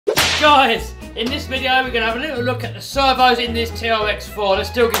Guys, in this video we're going to have a little look at the servos in this TRX-4. They're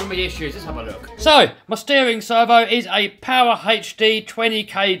still giving me issues. Let's have a look. So, my steering servo is a Power HD 20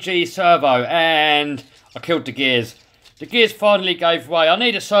 kg servo, and I killed the gears. The gears finally gave way. I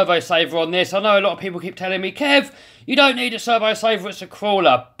need a servo saver on this. I know a lot of people keep telling me, Kev, you don't need a servo saver, it's a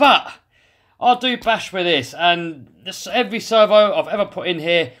crawler. But I do bash with this, and every servo I've ever put in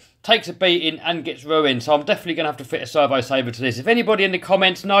here takes a beating and gets ruined. So I'm definitely going to have to fit a servo saver to this. If anybody in the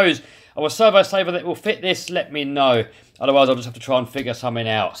comments knows of a servo saver that will fit this, let me know. Otherwise I'll just have to try and figure something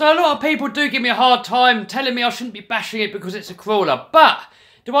out. So a lot of people do give me a hard time telling me I shouldn't be bashing it because it's a crawler. But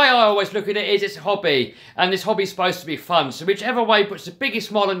the way I always look at it is it's a hobby, and this hobby's supposed to be fun. So whichever way puts the biggest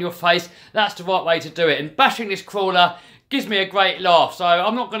smile on your face, that's the right way to do it. And bashing this crawler gives me a great laugh, so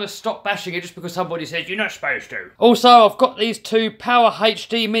I'm not going to stop bashing it just because somebody says you're not supposed to. Also, I've got these two Power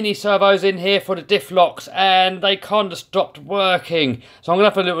HD mini servos in here for the diff locks, and they kind of stopped working. So I'm going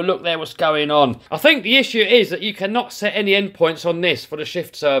to have a little look there what's going on. I think the issue is that you cannot set any endpoints on this for the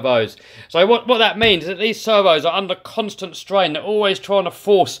shift servos. So what that means is that these servos are under constant strain. They're always trying to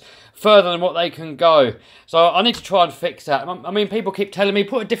force further than what they can go. So I need to try and fix that. I mean, people keep telling me,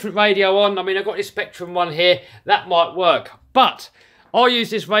 put a different radio on. I mean, I've got this Spectrum one here. That might work. But I'll use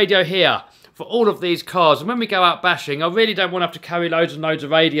this radio here for all of these cars. And when we go out bashing, I really don't want to have to carry loads and loads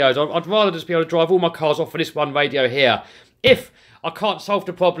of radios. I'd rather just be able to drive all my cars off of this one radio here. If I can't solve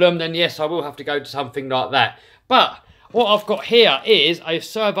the problem, then yes, I will have to go to something like that. But what I've got here is a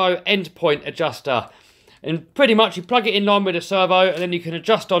servo endpoint adjuster. And pretty much you plug it in line with the servo, and then you can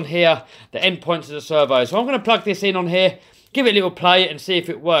adjust on here the endpoints of the servo. So I'm going to plug this in on here, give it a little play and see if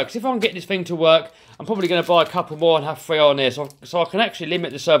it works. If I can get this thing to work, I'm probably going to buy a couple more and have 3 on here. So I can actually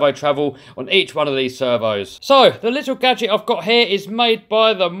limit the servo travel on each one of these servos. So the little gadget I've got here is made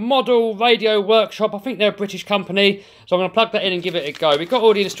by the Model Radio Workshop. I think they're a British company. So I'm going to plug that in and give it a go. We've got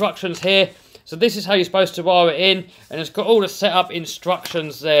all the instructions here. So this is how you're supposed to wire it in, and it's got all the setup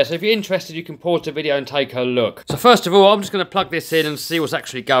instructions there. So if you're interested, you can pause the video and take a look. So first of all, I'm just going to plug this in and see what's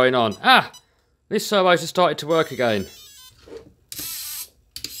actually going on. Ah, this servo's just started to work again.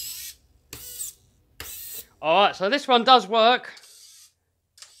 Alright, so this one does work,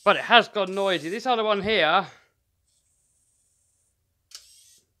 but it has gone noisy. This other one here,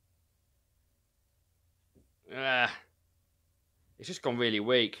 it's just gone really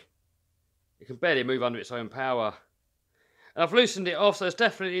weak. It can barely move under its own power. And I've loosened it off, so it's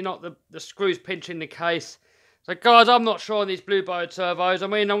definitely not the screws pinching the case. So guys, I'm not sure on these Bluebird servos. I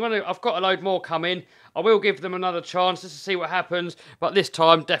mean, I've got a load more coming. I will give them another chance just to see what happens. But this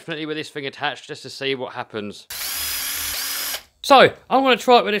time, definitely with this thing attached, just to see what happens. So, I'm going to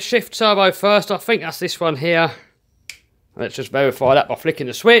try it with a shift servo first. I think that's this one here. Let's just verify that by flicking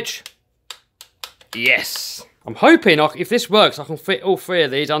the switch. Yes. I'm hoping if this works, I can fit all 3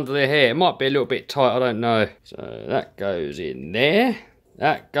 of these under the hair. It might be a little bit tight, I don't know. So that goes in there.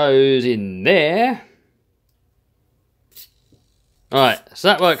 That goes in there. Alright, so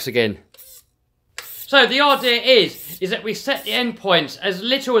that works again. So the idea is that we set the endpoints as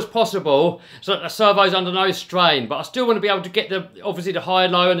little as possible so that the servo's under no strain. But I still want to be able to get obviously the high,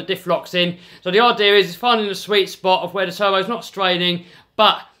 low and the diff locks in. So the idea is finding the sweet spot of where the servo's not straining,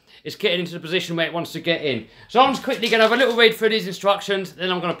 but it's getting into the position where it wants to get in. So I'm just quickly going to have a little read through these instructions, then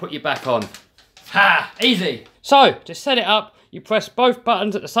I'm going to put you back on. Ha! Easy! So, to set it up, you press both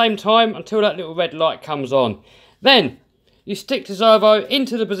buttons at the same time until that little red light comes on. Then, you stick the servo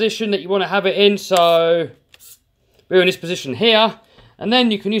into the position that you want to have it in, so we're in this position here. And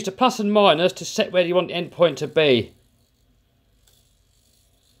then you can use the plus and minus to set where you want the endpoint to be.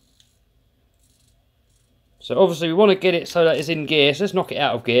 So obviously we want to get it so that it's in gear, so let's knock it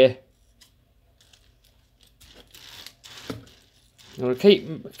out of gear. And we'll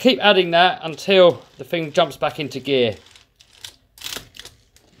keep adding that until the thing jumps back into gear.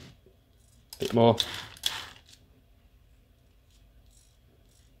 Bit more.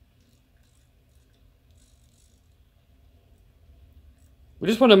 We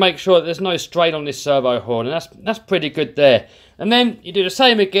just want to make sure that there's no strain on this servo horn, and that's pretty good there. And then you do the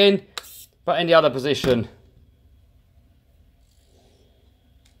same again, but in the other position.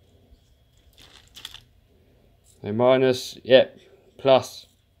 So minus, yep, plus.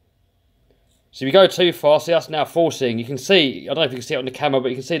 So if you go too far, see that's now forcing. You can see, I don't know if you can see it on the camera, but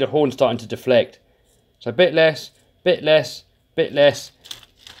you can see the horn starting to deflect. So a bit less, bit less, bit less.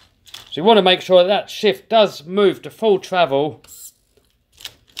 So you want to make sure that shift does move to full travel.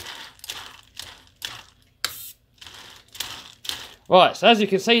 Right, so as you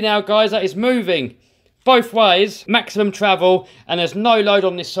can see now, guys, that is moving. both ways, maximum travel, and there's no load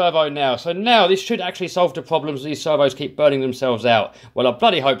on this servo now. So now this should actually solve the problems these servos keep burning themselves out. Well, I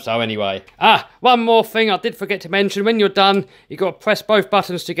bloody hope so anyway. One more thing I did forget to mention. When you're done, you've got to press both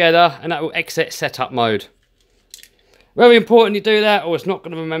buttons together and that will exit setup mode. Very important you do that or it's not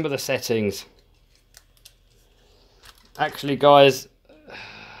going to remember the settings. Actually, guys,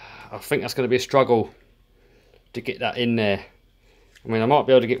 I think that's going to be a struggle to get that in there. I mean, I might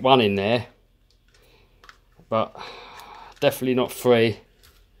be able to get one in there, but definitely not 3.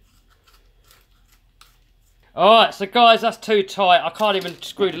 Alright, so guys, that's too tight. I can't even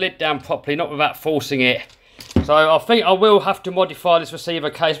screw the lid down properly, not without forcing it. So I think I will have to modify this receiver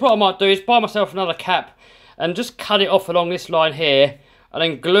case. What I might do is buy myself another cap and just cut it off along this line here, and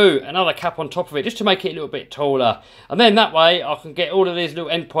then glue another cap on top of it just to make it a little bit taller. And then that way I can get all of these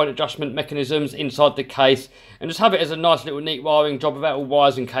little endpoint adjustment mechanisms inside the case and just have it as a nice little neat wiring job without all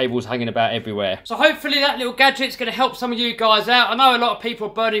wires and cables hanging about everywhere. So hopefully that little gadget's going to help some of you guys out. I know a lot of people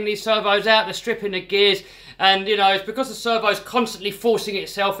are burning these servos out, they're stripping the gears, and you know, it's because the servo's constantly forcing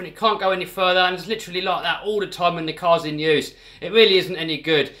itself and it can't go any further, and it's literally like that all the time when the car's in use. It really isn't any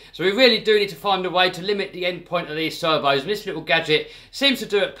good. So we really do need to find a way to limit the end point of these servos, and this little gadget seems to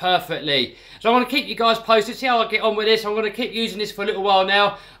do it perfectly. So I'm going to keep you guys posted, see how I get on with this. I'm going to keep using this for a little while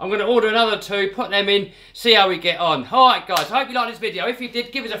now. I'm going to order another 2, put them in, see how we get on. Alright guys, I hope you liked this video. If you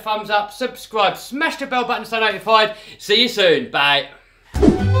did, give us a thumbs up, subscribe, smash the bell button to stay notified. See you soon. Bye.